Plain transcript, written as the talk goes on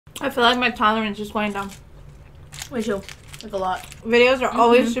I feel like my tolerance is going down. Me too. Like a lot. Videos are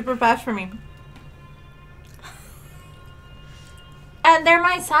always super fast for me. And they're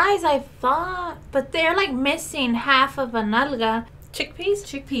my size, I thought. But they're like missing half of a nalga. Chickpeas?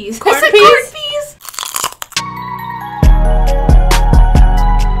 Chickpeas. Corn I said peas? corn peas.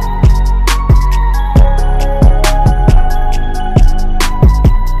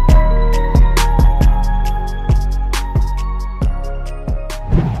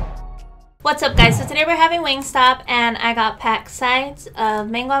 What's up, guys? So today we're having Wingstop, and I got Paks sides of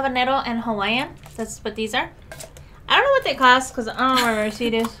mango habanero and Hawaiian. That's what these are. I don't know what they cost because I don't know where my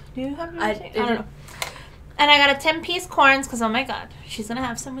receipt is. Do you have your receipt? I don't know. And I got a 10-piece corns because, oh my god, she's gonna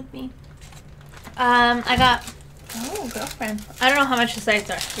have some with me. I got, oh, girlfriend. I don't know how much the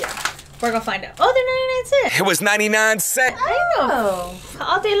sides are. Yeah, we're gonna find out. Oh, they're 99 cents. It was 99 cents. I know.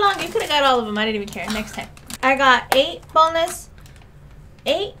 All day long. You could have got all of them. I didn't even care. Next time. I got 8 boneless,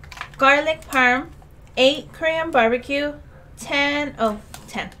 8 garlic parm, 8 Korean barbecue, 10, 5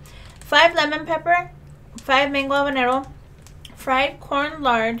 lemon pepper, 5 mango habanero, fried corn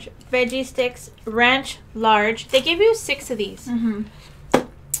large, veggie sticks, ranch large. They give you 6 of these.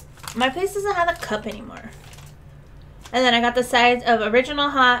 My place doesn't have a cup anymore. And then I got the sides of original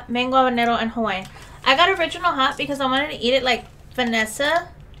hot, mango habanero, and Hawaiian. I got original hot because I wanted to eat it like Vanessa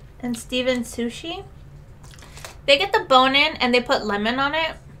and Steven Sushi. They get the bone in and they put lemon on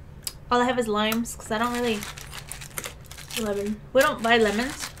it. All I have is limes because I don't really... We don't buy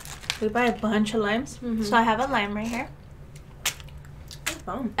lemons. We buy a bunch of limes. So I have a lime right here.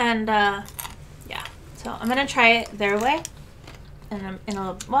 And, yeah. So I'm going to try it their way. And I'm in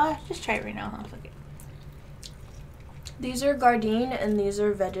a... Well, just try it right now, huh? Fuck it. These are Gardein and these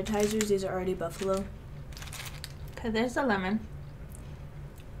are vegetizers. These are already buffalo. Okay, there's the lemon.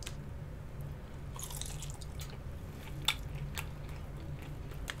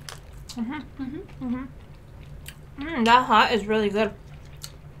 That hot is really good.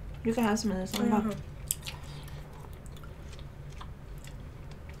 You can have some of this one.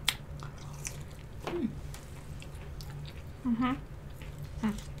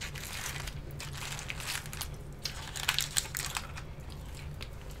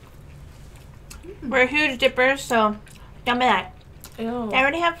 We're huge dippers, so don't be that. They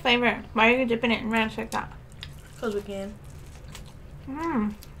already have flavor. Why are you dipping it in ranch like that? Because we can.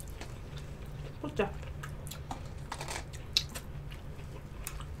 What's that?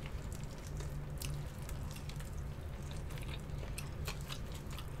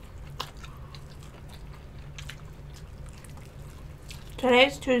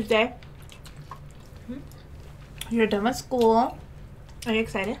 Today's Tuesday. You're done with school. Are you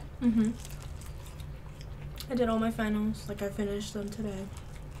excited? I did all my finals. Like, I finished them today.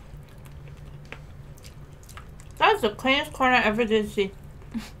 That was the cleanest corn I ever did see.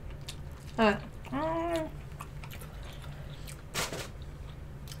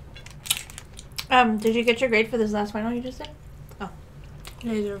 Did you get your grade for this last final you just did? Oh.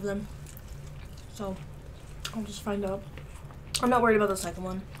 Neither of them. So, I'll just find out. I'm not worried about the second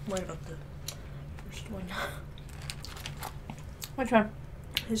one. I'm worried about the first one. Which one?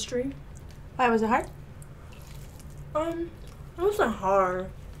 History. Why, was it hard? It wasn't hard,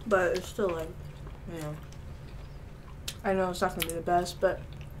 but it's still like, you know. I know it's not going to be the best, but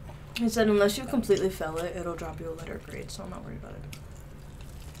he said unless you completely fail it, it'll drop you a letter grade, so I'm not worried about it.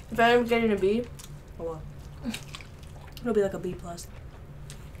 If I end up getting a B, oh well. It'll be like a B+.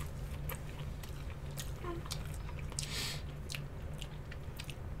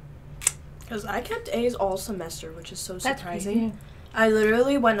 Because I kept A's all semester, which is so surprising. I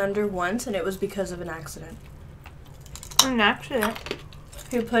literally went under once, and it was because of an accident. An accident?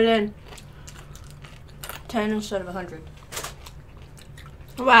 He put in 10 instead of 100.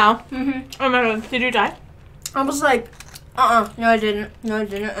 Wow. Oh my god, did you die? I was like, no I didn't. No I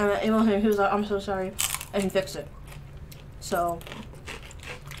didn't. And he was like, I'm so sorry. And he fixed it. So,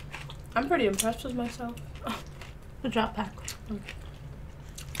 I'm pretty impressed with myself. Good job, Pack.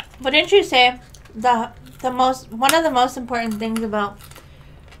 But didn't you say one of the most important things about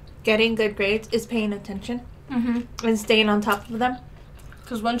getting good grades is paying attention and staying on top of them?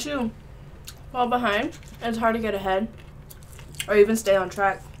 Because once you fall behind, it's hard to get ahead or even stay on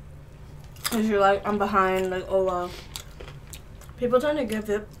track. Because you're like, I'm behind, like, oh well. People tend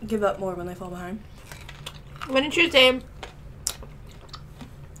to give up more when they fall behind. Wouldn't you say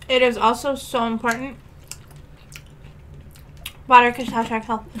it is also so important? Water, because hashtag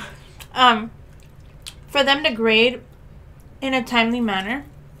health. For them to grade in a timely manner.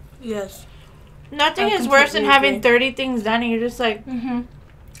 Yes. Nothing is worse than having 30 things done and you're just like,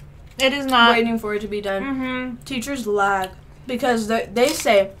 it is not. Waiting for it to be done. Teachers lag because they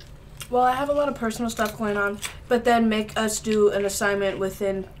say well, I have a lot of personal stuff going on, but then make us do an assignment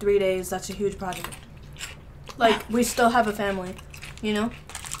within 3 days. That's a huge project. Like, we still have a family, you know?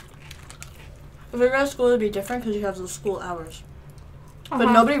 If we go to school, it'd be different because you have those school hours.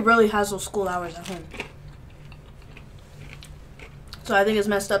 But nobody really has those school hours at home. So I think it's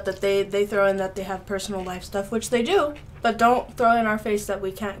messed up that they throw in that they have personal life stuff, which they do, but don't throw in our face that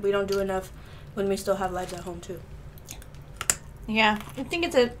we don't do enough when we still have lives at home too. Yeah, I think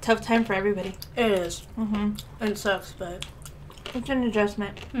it's a tough time for everybody. It is. Mm-hmm. And it sucks, but it's an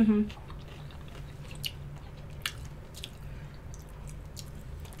adjustment. Mm-hmm.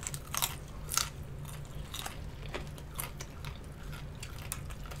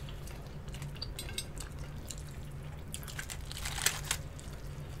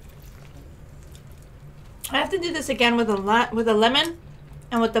 I have to do this again with a lemon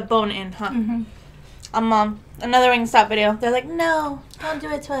and with the bone in, huh? Mm-hmm. Another Wingstop video. They're like, no, don't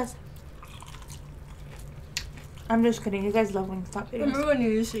do it to us. I'm just kidding. You guys love Wingstop videos. Remember when you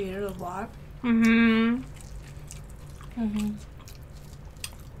used to eat it a lot? Mm-hmm. Mm-hmm.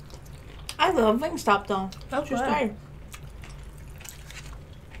 I love Wingstop though. That's just right. tired.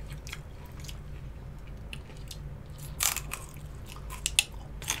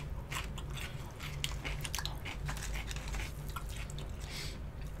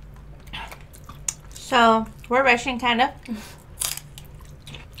 So, we're rushing, kind of.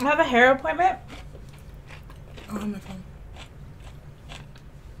 I have a hair appointment. Oh, my phone.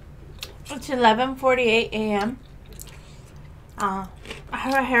 It's 11:48 a.m. I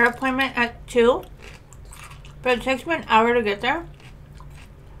have a hair appointment at 2. But it takes me an hour to get there.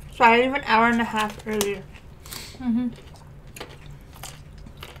 So I leave an hour and a half earlier. Mm-hmm.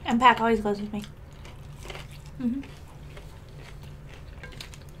 And Pack always goes with me. Mm-hmm.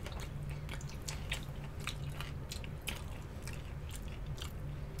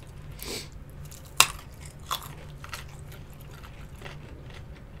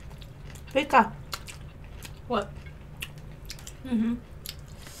 Pika. What? Mm-hmm.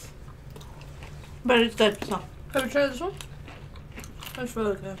 But it's good, so. Have you tried this one? That's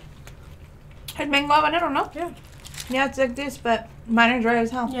really good. It's mango habanero, no? Yeah. Yeah, it's like this, but mine are dry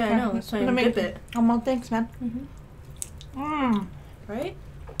as hell. Yeah, I know. That's why you dip it. Oh, well, thanks, man. Mm-hmm. Mmm. Right?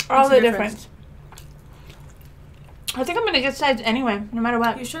 All Makes the a difference. I think I'm going to get sides anyway, no matter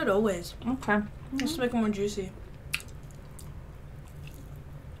what. You should always. Okay. Just to make them more juicy.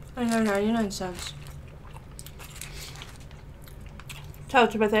 I know, 99 cents. So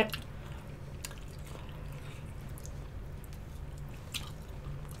it's worth it.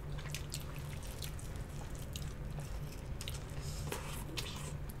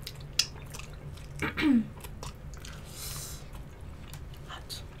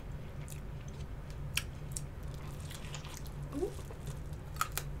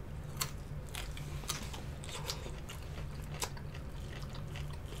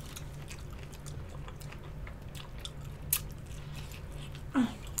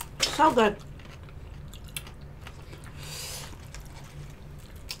 So good.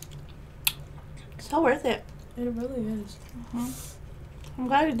 So worth it. It really is. I'm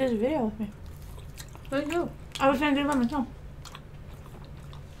glad you did a video with me. Thank you. I was gonna do it by myself.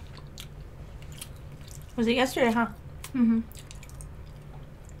 Was it yesterday, huh? Mm-hmm.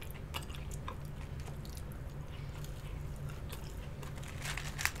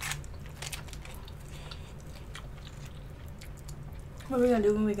 What are we gonna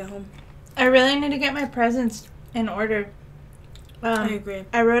do when we get home? I really need to get my presents in order. I agree.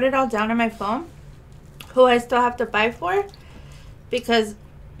 I wrote it all down on my phone. Who I still have to buy for. Because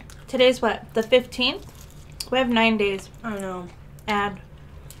today's what? The 15th? We have 9 days. I know. And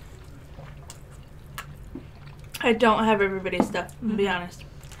I don't have everybody's stuff, to be honest.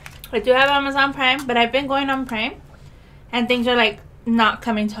 I do have Amazon Prime, but I've been going on Prime. And things are like not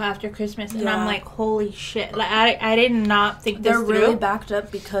coming till after Christmas. And I'm like, holy shit. Like I did not think this through. They're really backed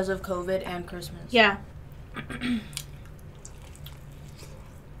up because of COVID and Christmas. Yeah.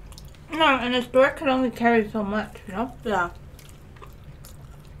 No, and the store can only carry so much, you know? Yeah.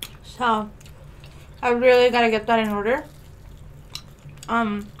 So, I really gotta get that in order.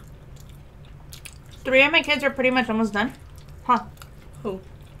 3 of my kids are pretty much almost done. Huh. Who?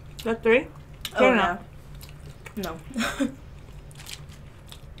 The 3? Oh, yeah. No.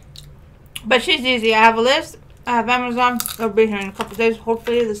 But she's easy. I have a list. I have Amazon. It'll be here in a couple days.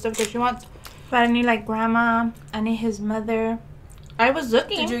 Hopefully, the stuff that she wants. But I need, like, grandma. I need his mother. I was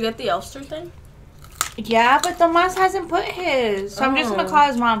looking. Did you get the Elster thing? Yeah, but Tomas hasn't put his. So I'm just going to call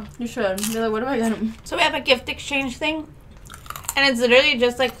his mom. You should. You're like, what do I get him? So we have a gift exchange thing. And it's literally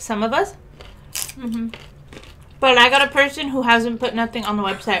just, like, some of us. Mm-hmm. But I got a person who hasn't put nothing on the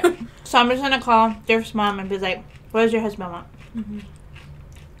website. So I'm just going to call their mom and be like, what does your husband want? Mm-hmm.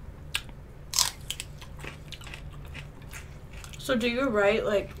 So do you write,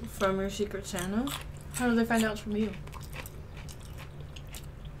 like, from your Secret Santa? How do they find out it's from you?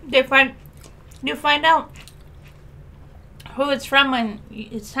 You find out who it's from when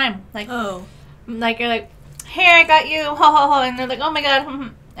it's time. Like, oh. Like, you're like, here, I got you, ho, ho, ho. And they're like, oh, my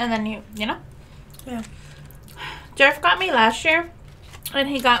God. And then you know? Yeah. Jeff got me last year, and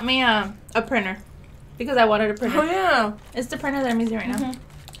he got me a printer because I wanted a printer. Oh, yeah. It's the printer that I'm using right now.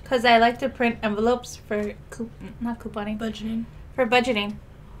 Because I like to print envelopes for, not couponing. Budgeting. For budgeting.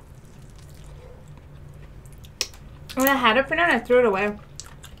 When I had a printer, and I threw it away.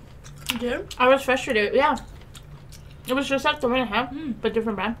 You did? I was frustrated. Yeah. It was just like the one I have, but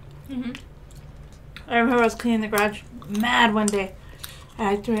different brand. Mm-hmm. I remember I was cleaning the garage mad one day, and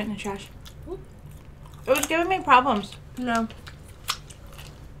I threw it in the trash. Ooh. It was giving me problems. No.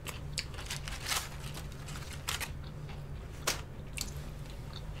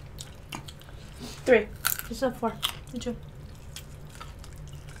 Three. Just a 4. Me too.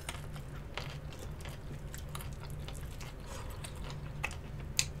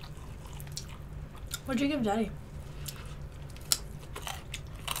 What'd you give Daddy?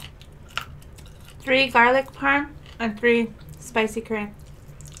 3 garlic parm and 3 spicy Korean.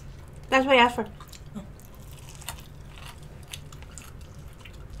 That's what I asked for. Oh.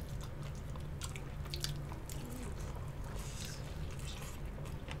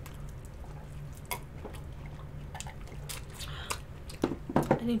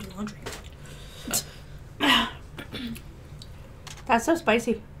 I need to do laundry. That's so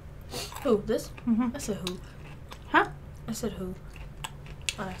spicy. Who? This? Mm-hmm. I said who. Huh? I said who.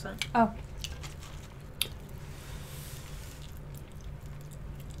 On accident. Oh.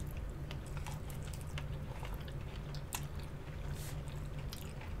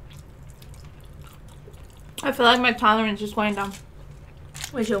 I feel like my tolerance is going down.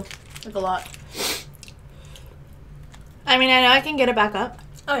 Me too. Like a lot. I mean, I know I can get it back up.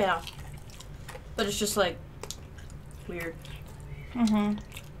 Oh yeah. But it's just like weird. Mm-hmm.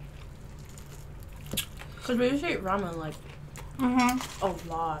 Cause we used to eat ramen like a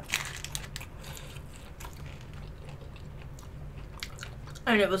lot.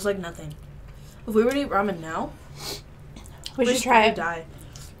 And it was like nothing. If we were to eat ramen now, We should try it. Die.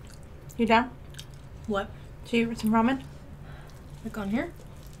 You down? What? To eat some ramen? Like on here?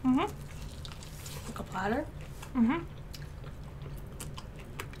 Mm-hmm. Like a platter? Mm-hmm.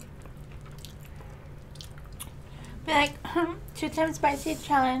 Be like, 2 times spicy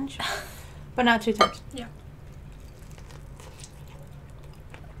challenge. But not 2 times. Yeah.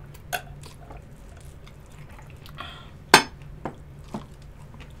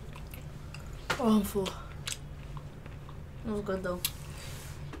 Oh, I'm full. That was good though.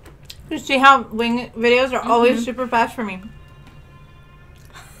 You see how wing videos are always super fast for me.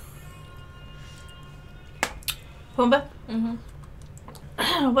 Pumbaa?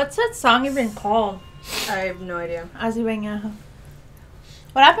 What's that song even called? I have no idea. Azzy Wing.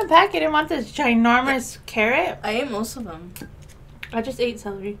 What happened, Pack? You didn't want this ginormous carrot? I ate most of them. I just ate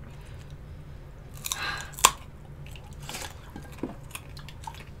celery.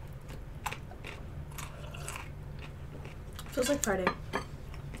 Feels like Friday.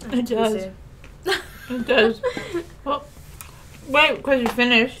 It does. It does. Well, wait, because you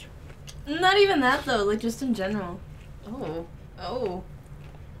finished. Not even that though, like just in general. Oh. Oh.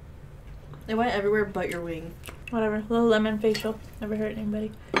 It went everywhere but your wing. Whatever. Little lemon facial. Never hurt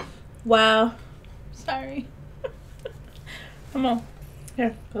anybody. Wow. Sorry. Come on.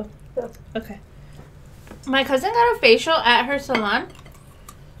 Here, go. Okay. My cousin got a facial at her salon,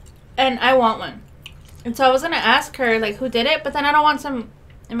 and I want one. And so I was gonna ask her like who did it, but then I don't want some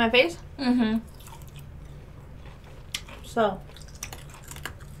in my face. So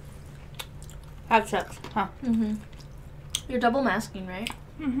that sucks, huh? You're double masking, right?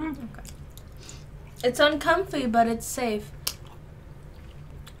 Okay. It's uncomfy, but it's safe.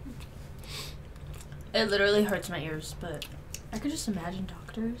 It literally hurts my ears, but I could just imagine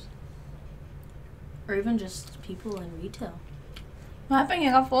doctors. Or even just people in retail. What happened?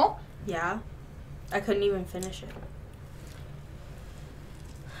 You got full? Yeah. I couldn't even finish it.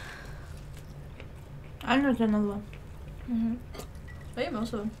 I know there's another one. I ate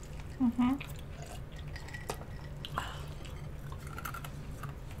most of them.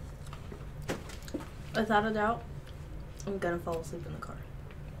 Without a doubt, I'm gonna fall asleep in the car.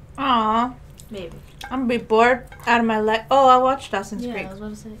 Aw. Maybe. I'm gonna be bored out of my leg. Oh, I watched Dawson's Yeah, Creek. I was about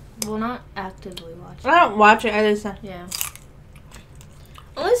to say. Well, not actively watch I don't watch it. I listen. Yeah.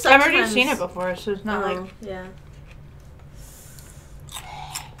 Only I've sometimes. already seen it before, so it's not like. Yeah.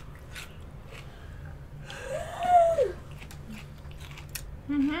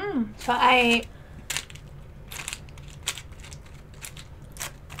 So I ate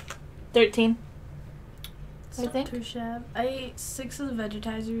 13. I think. Too shabby. I ate 6 of the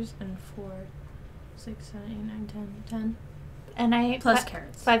vegetizers and 4, 6, 7, 8, 9, 10, 10. And I ate Plus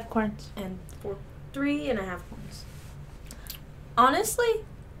carrots. 5 corns. And 3.5 corns. Honestly,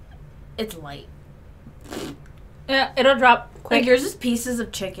 it's light. Yeah, it'll drop quick. Like yours is pieces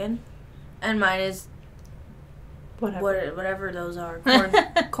of chicken, and mine is Whatever. whatever those are.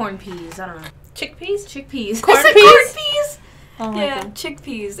 Corn peas. I don't know. Chickpeas? Chickpeas. Corn I said peas? corn peas. Oh my Yeah, god.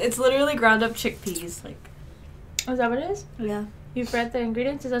 chickpeas. It's literally ground up chickpeas. Like. Is that what it is? Yeah. You've read the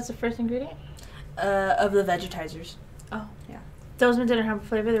ingredients? Is that the first ingredient? Of the vegetizers. Oh. Yeah. Those ones didn't have a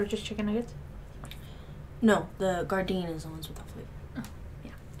flavor, they were just chicken nuggets? No, the Gardein is the ones without flavor. Oh.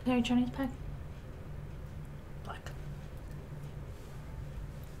 Yeah. Can I have your Chinese pack? Black.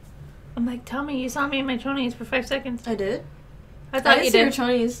 I'm like, tell me, you saw me in my chonies for 5 seconds. I did? I thought you did.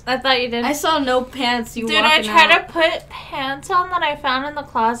 Chonies. I thought you did. I saw no pants. You Dude, I tried to put pants on that I found in the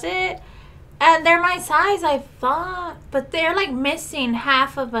closet, and they're my size, I thought, but they're like missing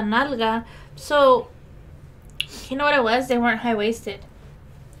half of a nalga. So, you know what it was? They weren't high-waisted.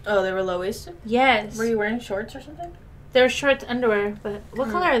 Oh, they were low-waisted? Yes. Were you wearing shorts or something? They're shorts underwear, but what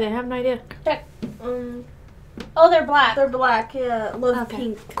color are they? I have no idea. Check. Oh, they're black. They're black, yeah. Love Okay.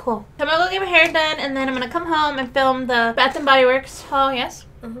 pink. Cool. So I'm gonna go get my hair done, and then I'm gonna come home and film the Bath and Body Works haul. Yes.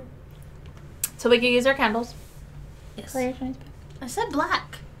 So we can use our candles. Yes. Color your Chinese pack. I said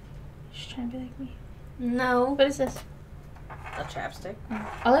black. She's trying to be like me. No. What is this? A chapstick.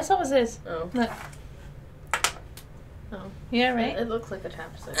 All I saw was this. Oh. Look. Oh. Yeah, right. It looks like a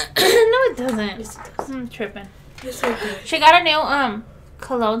chapstick. No, it doesn't. Yes, it does. I'm tripping. Yes, it does. She got a new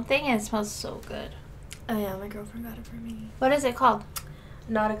cologne thing, and it smells so good. Oh, yeah, my girlfriend got it for me. What is it called?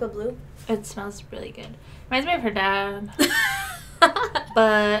 Nautica Blue. It smells really good. Reminds me of her dad,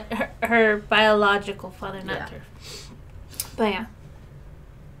 but her biological father, not her. But yeah.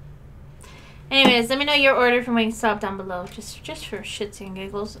 Anyways, let me know your order from Wingstop down below, just for shits and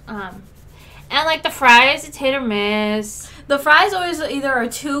giggles. And like the fries, it's hit or miss. The fries always either are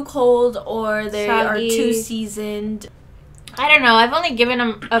too cold or they are Soggy. too seasoned. I don't know. I've only given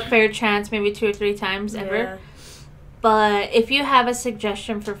them a fair chance, maybe 2 or 3 times ever. Yeah. But if you have a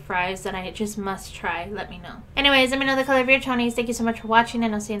suggestion for fries that I just must try, let me know. Anyways, let me know the color of your chonies. Thank you so much for watching,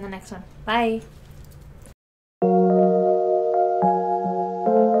 and I'll see you in the next one. Bye.